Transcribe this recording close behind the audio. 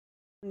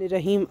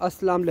Rahim,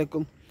 Assalamu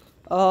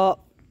alaikum.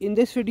 In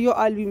this video,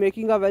 I'll be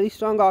making a very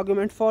strong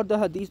argument for the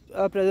hadith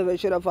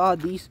preservation of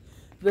hadith,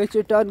 which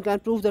in turn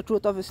can prove the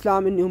truth of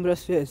Islam in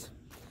numerous ways.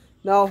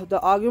 Now, the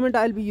argument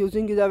I'll be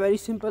using is a very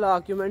simple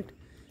argument.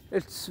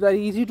 It's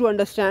very easy to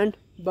understand,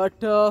 but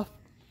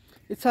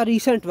it's a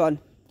recent one.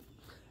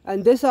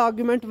 And this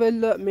argument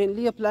will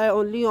mainly apply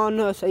only on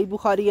Sahih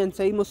Bukhari and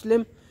Sahih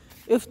Muslim.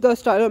 If the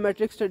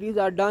stylometric studies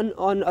are done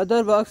on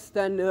other works,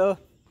 then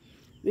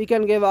we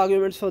can give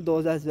arguments for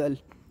those as well.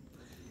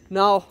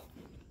 Now,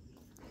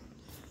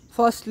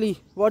 firstly,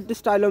 what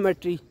is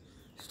stylometry?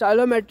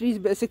 Stylometry is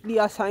basically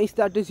a science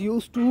that is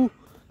used to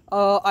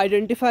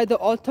identify the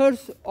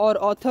authors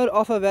or author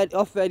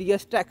of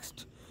various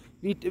texts.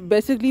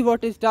 Basically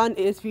what is done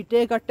is we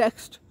take a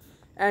text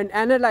and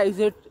analyze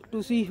it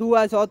to see who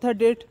has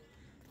authored it,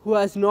 who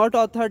has not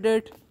authored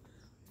it.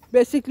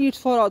 Basically it's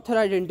for author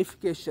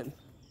identification.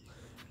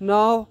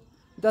 Now,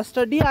 the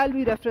study I'll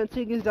be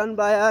referencing is done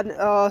by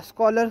a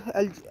scholar,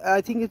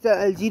 I think it's an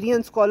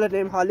Algerian scholar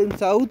named Halim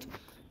Sayoud.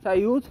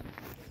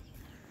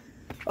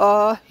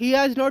 He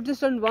has not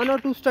just done one or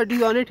two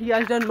studies on it, he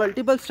has done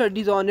multiple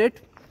studies on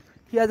it.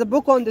 He has a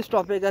book on this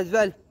topic as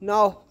well.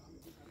 Now,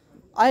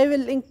 I will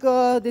link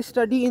this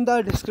study in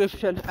the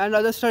description and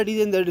other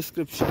studies in the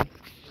description.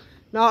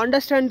 Now,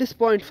 understand this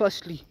point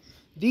firstly.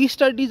 These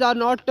studies are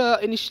not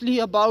initially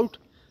about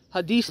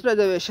hadith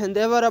preservation.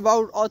 They were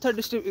about author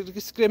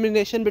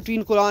discrimination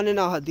between Quran and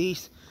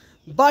hadith.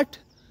 But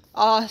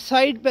a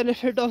side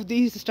benefit of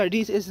these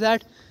studies is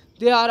that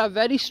they are a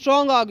very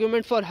strong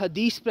argument for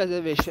hadith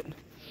preservation.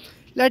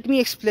 Let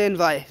me explain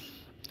why.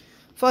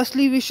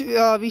 Firstly, we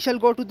shall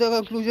go to the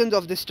conclusions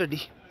of this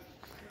study,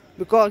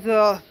 because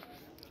the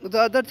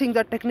other things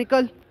are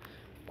technical,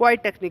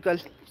 quite technical.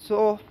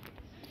 So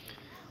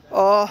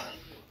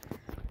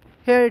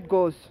here it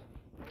goes.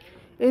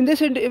 In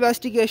this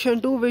investigation,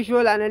 two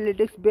visual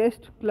analytics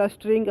based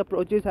clustering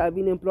approaches have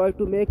been employed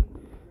to make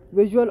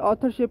visual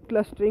authorship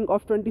clustering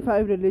of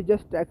 25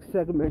 religious text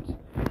segments.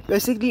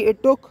 Basically,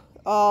 it took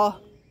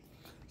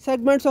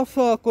segments of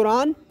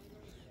Quran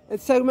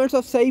and segments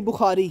of Sahih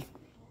Bukhari,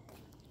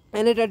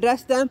 and it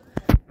addressed them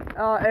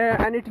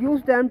and it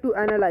used them to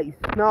analyze.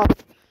 Now,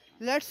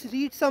 let's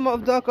read some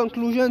of the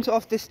conclusions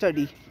of this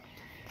study.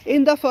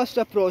 In the first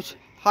approach,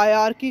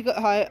 hierarchical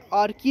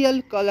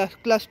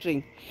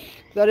clustering,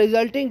 the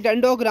resulting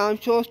dendrogram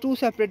shows two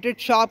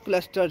separated sharp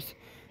clusters,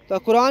 the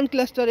Quran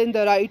cluster in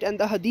the right and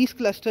the Hadith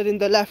cluster in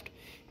the left.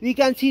 We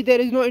can see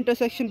there is no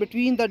intersection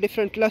between the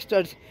different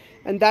clusters,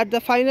 and that the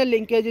final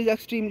linkage is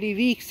extremely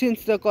weak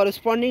since the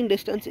corresponding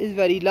distance is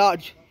very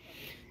large.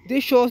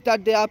 This shows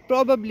that there are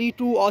probably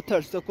two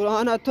authors, the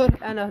Quran author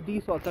and a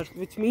Hadith author,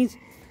 which means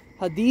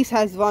Hadith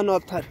has one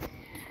author.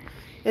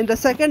 In the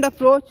second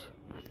approach,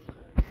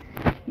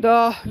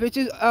 which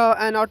is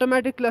an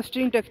automatic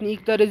clustering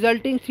technique, the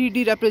resulting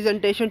 3D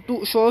representation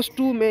shows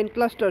two main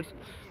clusters,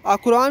 a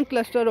Quran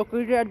cluster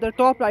located at the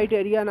top right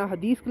area and a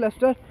Hadith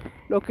cluster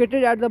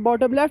located at the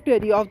bottom left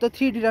area of the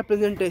 3D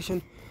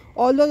representation.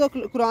 Although the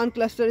Quran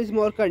cluster is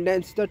more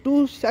condensed, the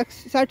two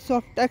sets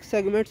of text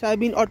segments have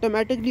been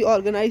automatically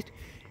organized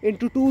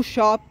into two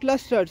sharp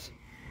clusters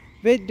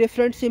with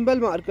different symbol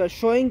markers,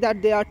 showing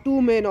that there are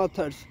two main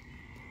authors,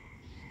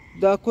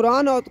 the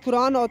Quran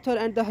author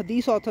and the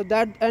Hadith author,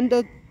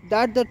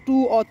 that the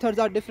two authors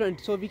are different.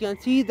 So we can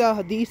see the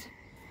Hadith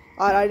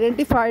are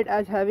identified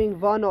as having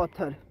one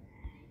author.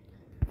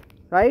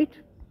 Right?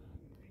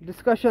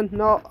 Discussion.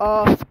 Now,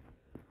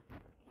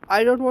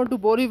 I don't want to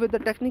bore you with the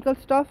technical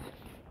stuff.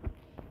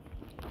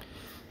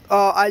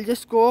 I'll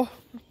just go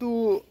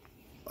to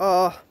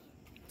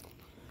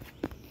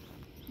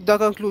the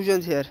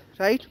conclusions here.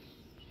 Right?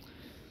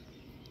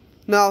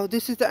 Now,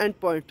 this is the end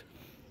point.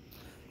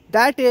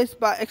 That is,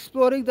 by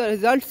exploring the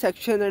results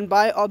section and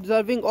by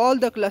observing all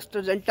the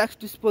clusters and text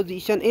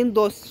disposition in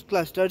those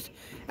clusters,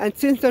 and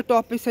since the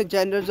topics and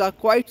genres are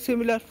quite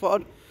similar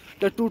for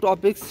the two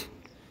topics,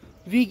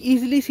 we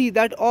easily see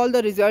that all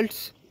the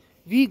results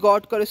we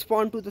got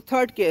correspond to the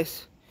third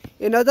case.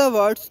 In other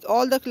words,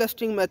 all the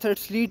clustering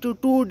methods lead to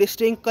two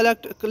distinct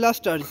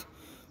clusters,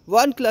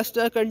 one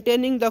cluster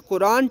containing the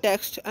Quran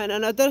text and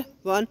another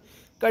one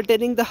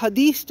containing the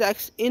Hadith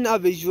text in a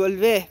visual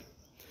way.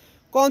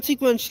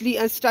 Consequently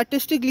and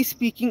statistically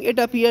speaking, it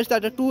appears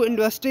that the two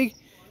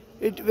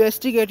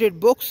investigated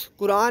books,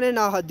 Quran and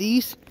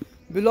Hadith,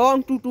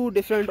 belong to two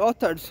different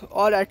authors,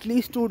 or at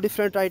least two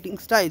different writing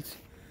styles.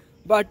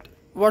 But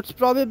what's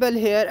probable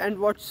here and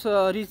what's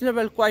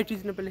quite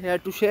reasonable here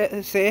to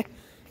say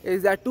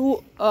is that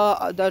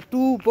the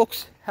two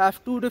books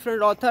have two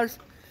different authors,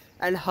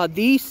 and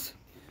these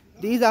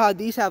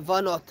hadiths have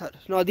one author.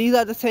 Now, these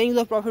are the sayings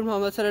of Prophet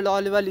Muhammad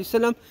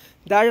ﷺ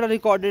that are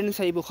recorded in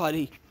Sahih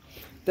Bukhari.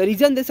 The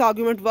reason this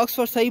argument works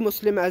for Sahih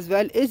Muslim as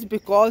well is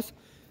because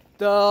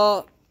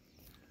there's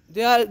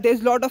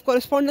a lot of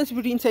correspondence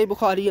between Sahih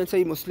Bukhari and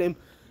Sahih Muslim.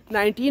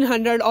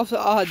 1900 of the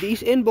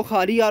hadiths in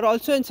Bukhari are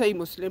also in Sahih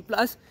Muslim.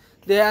 Plus,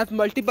 they have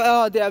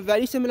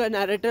very similar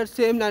narrators,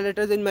 same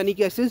narrators in many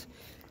cases,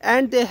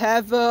 and they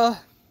have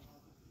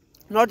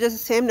not just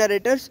the same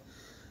narrators,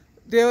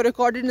 they were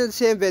recorded in the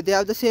same way, they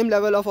have the same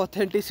level of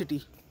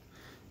authenticity,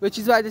 which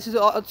is why this is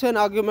also an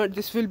argument,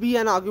 this will be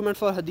an argument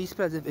for hadith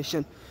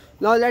preservation.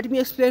 Now let me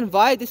explain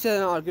why this is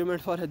an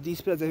argument for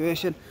hadith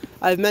preservation.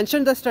 I've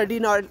mentioned the study,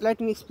 now let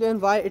me explain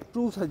why it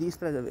proves hadith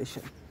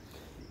preservation.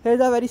 Here's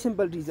a very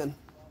simple reason.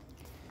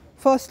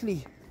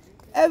 Firstly,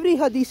 every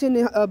hadith in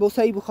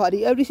Sahih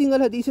Bukhari, every single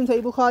hadith in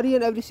Sahih Bukhari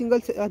and every single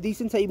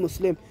hadith in Sahih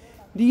Muslim,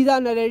 these are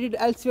narrated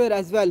elsewhere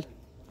as well,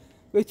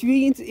 which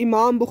means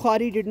Imam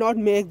Bukhari did not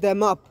make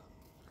them up.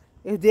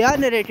 If they are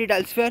narrated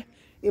elsewhere,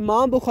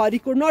 Imam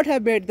Bukhari could not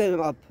have made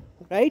them up,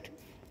 right?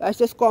 That's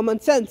just common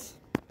sense.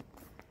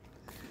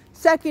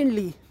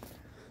 Secondly,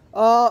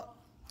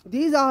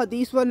 these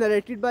hadiths were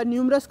narrated by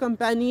numerous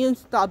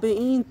companions,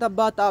 tabi'een,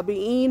 tabba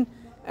tabi'een,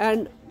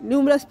 and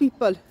numerous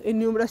people in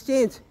numerous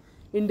chains,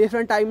 in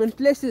different time and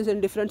places, in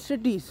different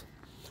cities,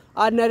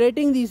 are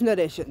narrating these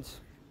narrations.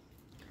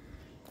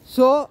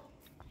 So,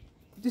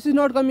 this is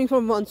not coming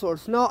from one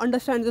source. Now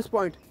understand this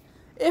point.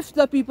 If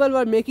the people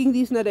were making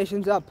these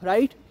narrations up,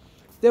 right,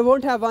 they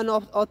won't have one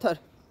author.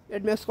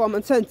 It makes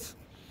common sense,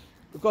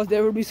 because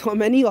there would be so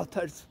many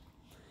authors.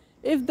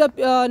 If the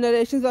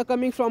narrations are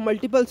coming from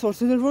multiple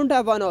sources, it won't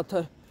have one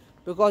author,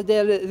 because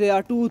there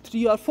are 2,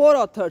 3 or 4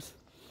 authors.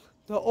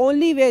 The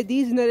only way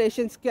these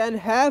narrations can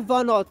have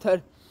one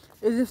author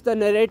is if the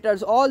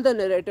narrators, all the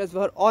narrators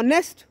were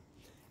honest,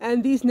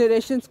 and these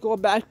narrations go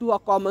back to a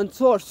common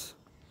source.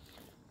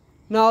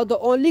 Now the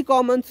only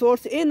common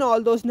source in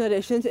all those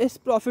narrations is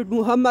Prophet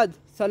Muhammad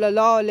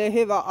sallallahu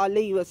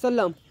alaihi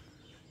wasallam.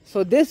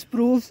 So this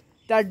proves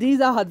that these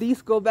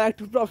hadiths go back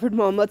to Prophet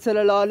Muhammad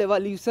sallallahu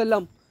alaihi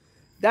wasallam.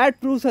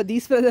 That proves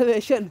hadith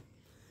preservation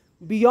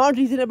beyond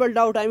reasonable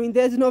doubt. I mean,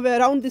 there's no way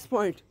around this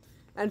point.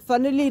 And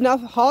funnily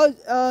enough,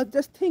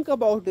 just think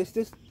about this,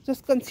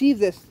 just conceive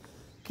this.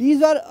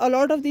 A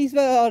lot of these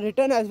were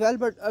written as well,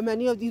 but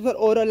many of these were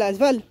oral as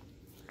well,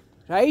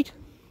 right?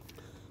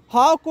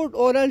 How could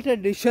oral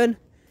tradition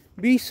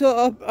be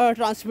so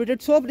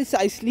transmitted so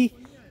precisely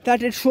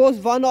that it shows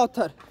one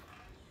author?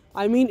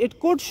 I mean, it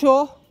could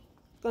show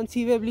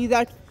conceivably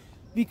that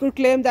we could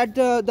claim that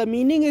the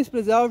meaning is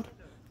preserved,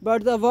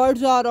 but the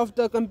words are of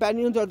the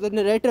companions or the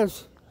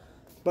narrators.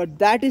 But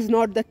that is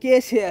not the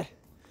case here.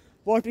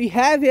 What we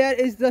have here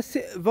is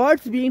the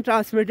words being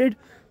transmitted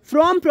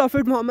from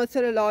Prophet Muhammad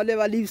sallallahu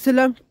alaihi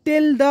wasallam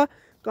till the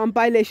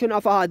compilation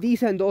of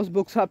hadith, and those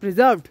books are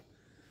preserved.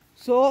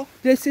 So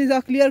this is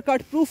a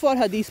clear-cut proof for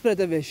hadith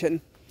preservation.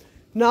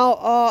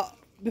 Now,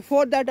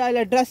 before that, I'll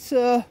address,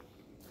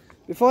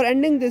 before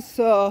ending this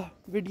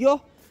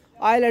video,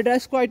 I'll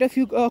address quite a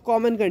few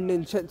common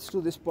contentions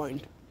to this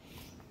point.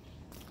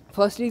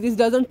 Firstly, this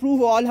doesn't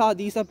prove all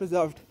hadiths are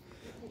preserved.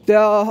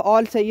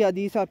 All Sahih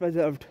hadiths are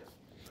preserved.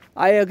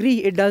 I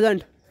agree, it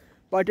doesn't.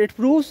 But it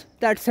proves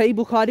that Sahih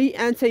Bukhari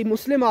and Sahih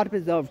Muslim are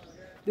preserved.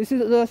 This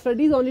is the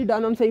studies only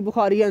done on Sahih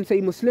Bukhari and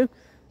Sahih Muslim,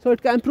 so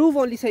it can prove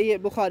only Sahih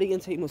Bukhari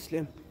and Sahih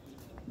Muslim.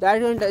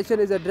 That contention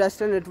is addressed,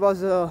 and it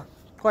was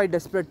quite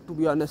desperate, to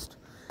be honest.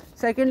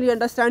 Secondly,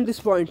 understand this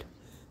point.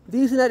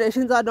 These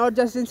narrations are not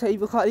just in Sahih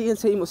Bukhari and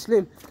Sahih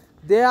Muslim.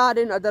 They are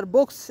in other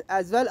books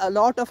as well, a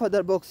lot of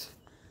other books.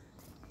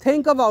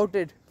 Think about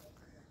it.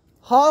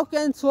 How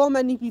can so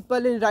many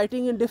people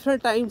writing in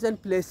different times and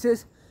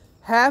places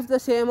have the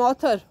same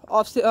author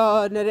of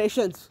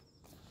narrations?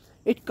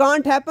 It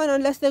can't happen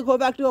unless they go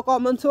back to a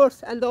common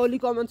source, and the only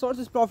common source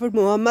is Prophet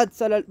Muhammad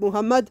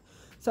sallallahu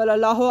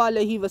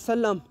alaihi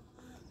wasallam.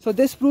 So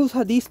this proves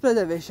hadith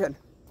preservation.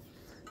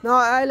 Now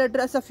I'll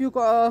address a few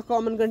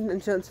common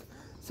contentions.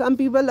 Some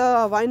people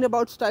whine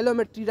about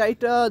stylometry, right?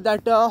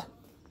 That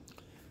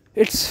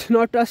it's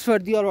not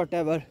trustworthy or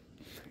whatever.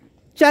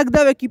 Check the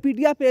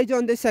Wikipedia page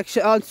on this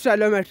section on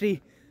stylometry.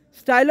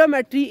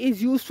 Stylometry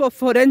is used for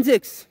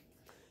forensics.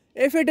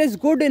 If it is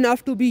good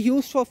enough to be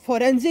used for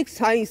forensic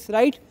science,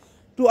 right,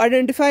 to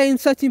identify in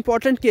such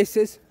important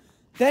cases,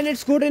 then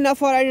it's good enough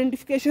for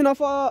identification of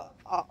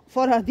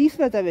for hadith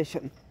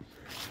preservation.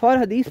 For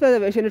hadith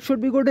preservation, it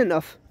should be good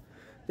enough.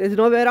 There's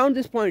no way around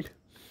this point.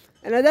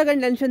 Another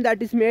contention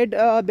that is made,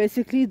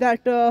 basically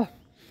that,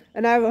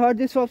 and I've heard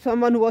this from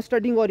someone who was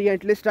studying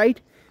Orientalist, right?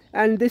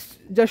 And this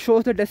just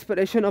shows the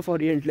desperation of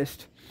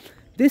Orientalist.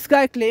 This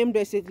guy claimed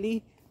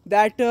basically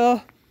that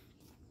there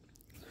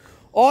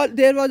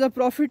was a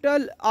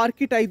prophetical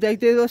archetype, like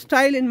there was a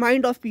style in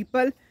mind of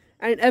people,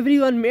 and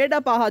everyone made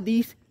up a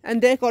hadith,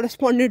 and they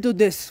corresponded to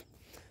this,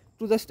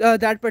 to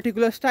that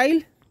particular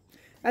style,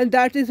 and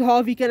that is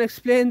how we can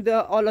explain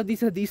all of these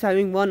hadiths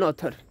having one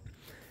author.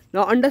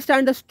 Now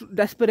understand the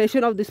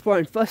desperation of this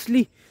point.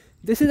 Firstly,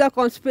 this is a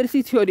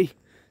conspiracy theory,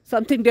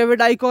 something David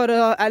Icke or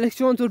Alex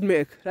Jones would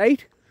make,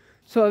 right?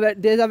 So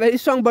there's a very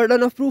strong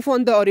burden of proof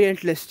on the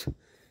Orientalist.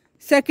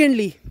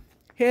 Secondly,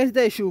 here's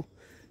the issue.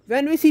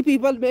 When we see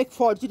people make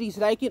forgeries,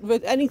 like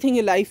with anything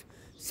in life,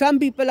 some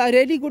people are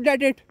really good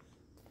at it,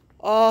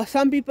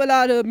 some people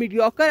are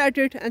mediocre at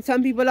it, and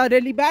some people are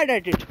really bad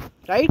at it,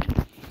 right?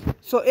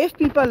 So if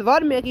people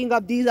were making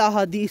up these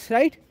ahadiths,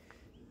 right,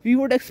 we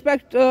would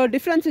expect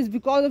differences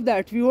because of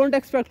that. We won't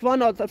expect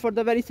one author for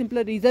the very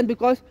simple reason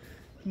because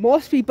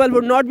Most people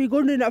would not be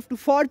good enough to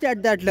forge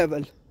at that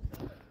level.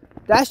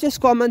 That's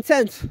just common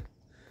sense.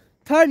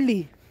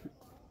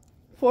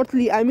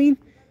 Fourthly, I mean,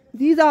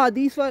 these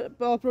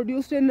were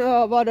produced in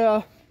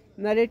were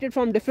narrated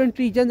from different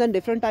regions and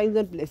different times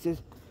and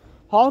places.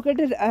 How could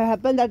it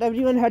happen that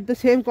everyone had the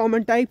same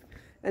common type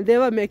and they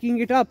were making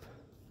it up?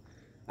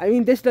 I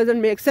mean, this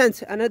doesn't make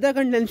sense. Another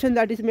contention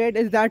that is made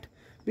is that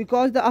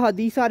because the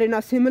ahadith are in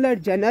a similar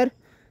genre,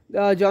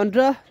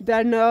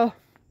 then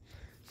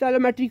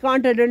stylometry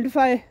can't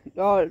identify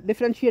or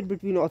differentiate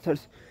between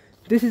authors.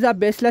 This is a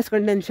baseless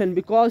contention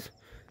because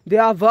they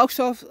are works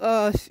of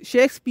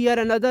Shakespeare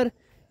and other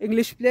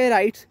English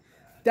playwrights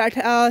that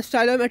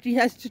stylometry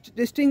has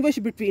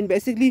distinguished between.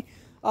 Basically,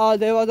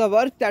 there was a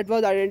work that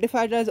was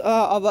identified as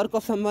a work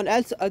of someone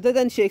else other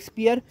than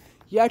Shakespeare,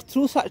 yet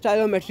through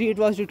stylometry it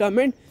was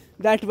determined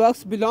that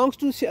works belongs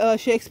to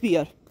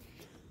Shakespeare.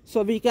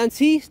 So we can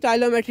see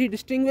stylometry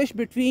distinguish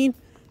between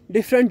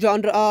different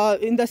genre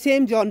in the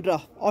same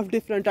genre of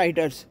different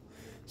writers.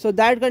 So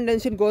that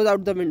contention goes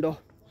out the window.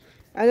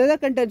 Another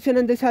contention,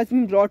 and this has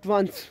been brought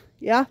once,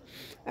 yeah,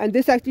 and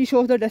this actually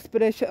shows the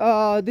desperation.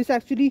 This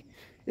actually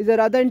is a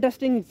rather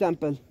interesting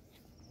example.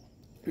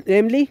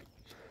 Namely,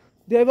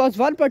 there was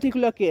one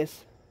particular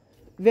case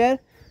where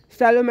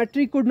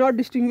stylometry could not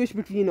distinguish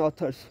between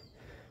authors.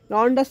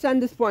 Now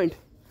understand this point.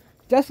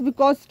 Just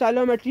because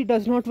stylometry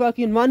does not work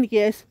in one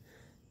case,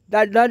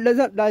 that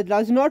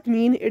does not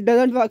mean it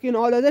doesn't work in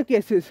all other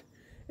cases.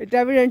 It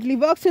evidently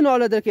works in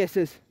all other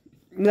cases,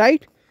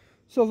 right?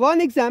 So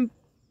one example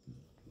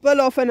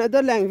of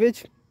another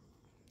language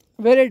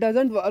where it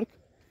doesn't work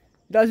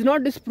does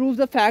not disprove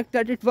the fact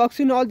that it works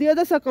in all the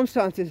other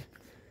circumstances.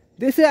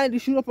 This is an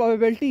issue of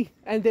probability,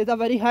 and there is a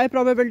very high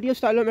probability of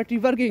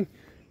stylometry working,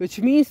 which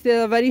means there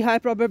is a very high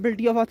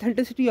probability of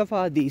authenticity of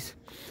hadith.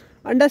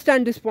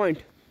 Understand this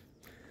point.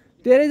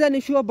 There is an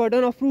issue of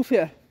burden of proof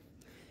here.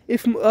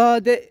 If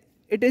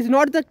it is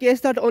not the case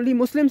that only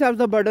Muslims have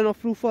the burden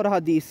of proof for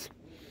hadith.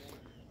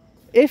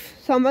 If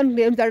someone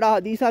claims that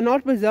hadiths are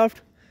not preserved,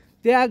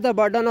 they have the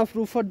burden of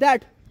proof for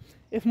that.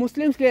 If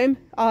Muslims claim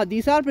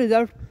hadiths are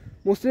preserved,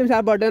 Muslims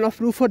have burden of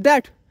proof for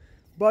that.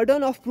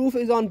 Burden of proof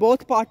is on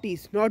both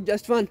parties, not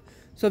just one.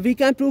 So we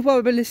can prove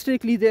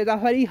probabilistically there is a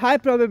very high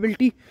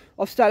probability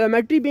of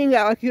stylometry being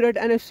accurate,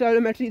 and if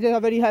stylometry, there is a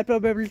very high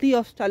probability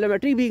of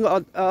stylometry being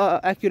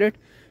accurate.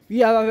 We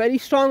have a very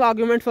strong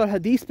argument for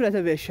hadith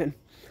preservation.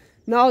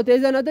 Now there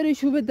is another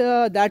issue with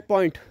that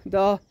point.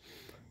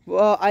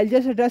 I'll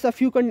just address a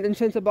few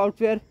contentions about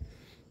where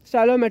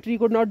stylometry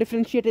could not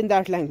differentiate in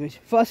that language.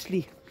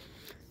 Firstly,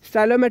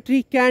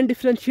 stylometry can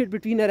differentiate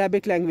between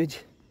Arabic language.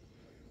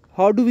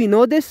 How do we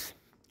know this?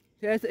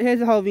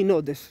 Here's how we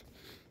know this.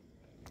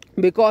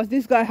 Because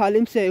this guy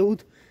Halim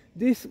Sayoud,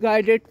 this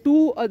guy did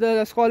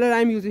the scholar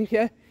I'm using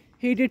here,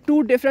 he did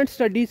 2 different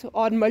studies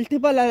on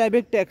multiple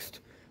Arabic texts.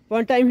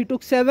 One time he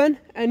took 7,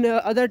 and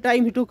other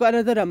time he took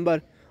another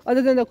number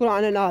other than the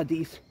Quran and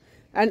Hadith.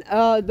 And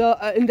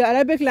in the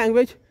Arabic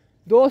language,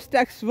 those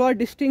texts were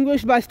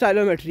distinguished by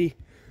stylometry.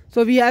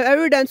 So we have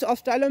evidence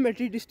of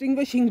stylometry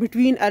distinguishing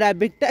between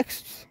Arabic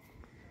texts.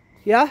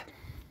 Yeah.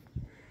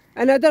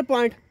 Another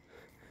point.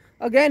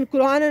 Again,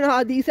 Quran and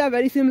Hadith are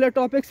very similar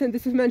topics, and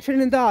this is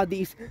mentioned in the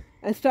Hadith.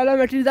 And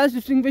stylometry does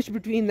distinguish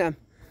between them.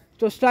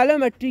 So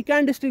stylometry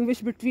can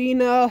distinguish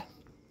between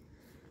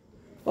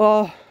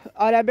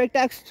Arabic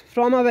text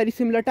from a very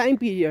similar time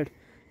period.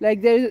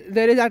 Like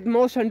there is at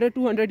most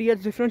 100-200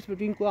 years difference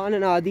between Quran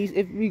and Hadith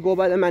if we go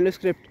by the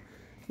manuscript.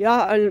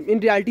 Yeah, and in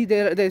reality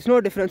there is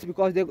no difference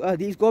because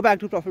these go back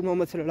to Prophet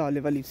Muhammad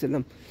sallallahu alaihi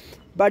wasallam.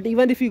 But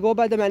even if we go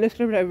by the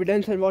manuscript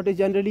evidence and what is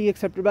generally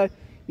accepted by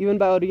even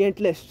by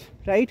Orientalists,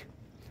 right?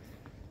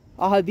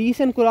 Hadith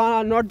and Quran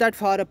are not that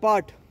far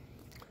apart.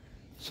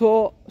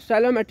 So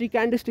stylometry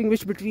can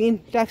distinguish between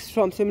texts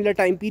from similar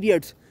time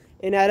periods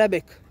in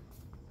Arabic.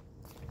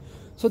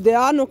 So there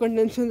are no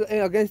contentions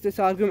against this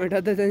argument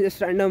other than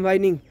just random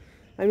whining.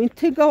 I mean,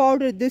 think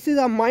about it. This is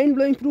a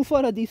mind-blowing proof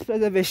for hadith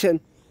preservation.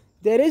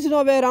 There is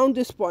no way around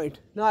this point.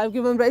 Now I've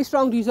given very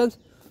strong reasons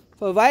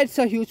for why it's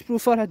a huge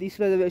proof for hadith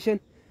preservation.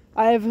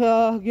 I've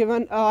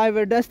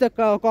addressed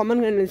the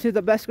common contentions,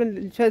 the best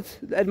contentions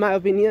in my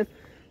opinion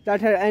that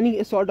had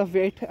any sort of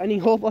weight, any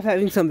hope of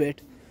having some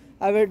weight.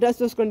 I've addressed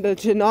those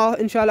contentions. Now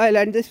inshallah I'll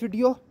end this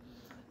video.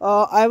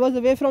 I was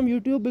away from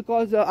YouTube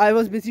because I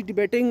was busy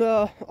debating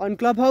on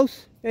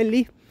Clubhouse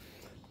mainly.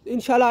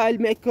 Inshallah I'll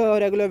make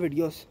regular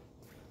videos.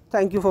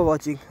 Thank you for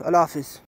watching. Allah Hafiz.